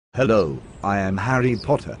Hello, I am Harry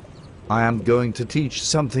Potter. I am going to teach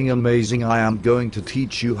something amazing. I am going to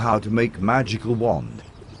teach you how to make magical wand.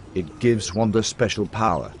 It gives wand a special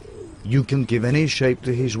power. You can give any shape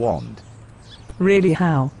to his wand. Really,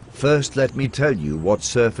 how? First, let me tell you what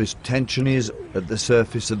surface tension is. At the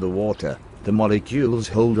surface of the water, the molecules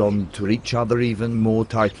hold on to each other even more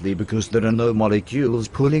tightly because there are no molecules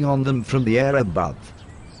pulling on them from the air above.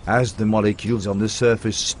 As the molecules on the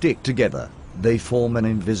surface stick together, they form an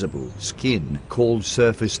invisible skin called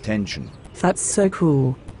surface tension. That's so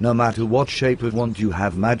cool. No matter what shape of wand you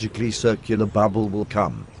have, magically circular bubble will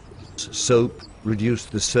come. Soap reduces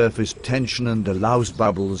the surface tension and allows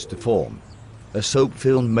bubbles to form. A soap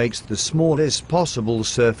film makes the smallest possible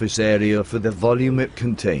surface area for the volume it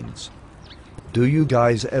contains. Do you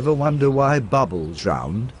guys ever wonder why bubbles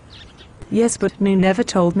round? Yes, but you never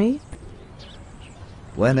told me.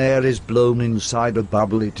 When air is blown inside a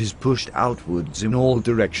bubble, it is pushed outwards in all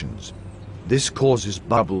directions. This causes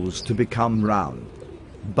bubbles to become round.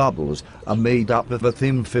 Bubbles are made up of a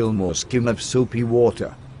thin film or skim of soapy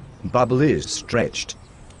water. Bubble is stretched.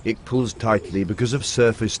 It pulls tightly because of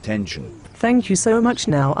surface tension. Thank you so much.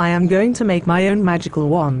 Now I am going to make my own magical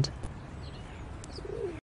wand.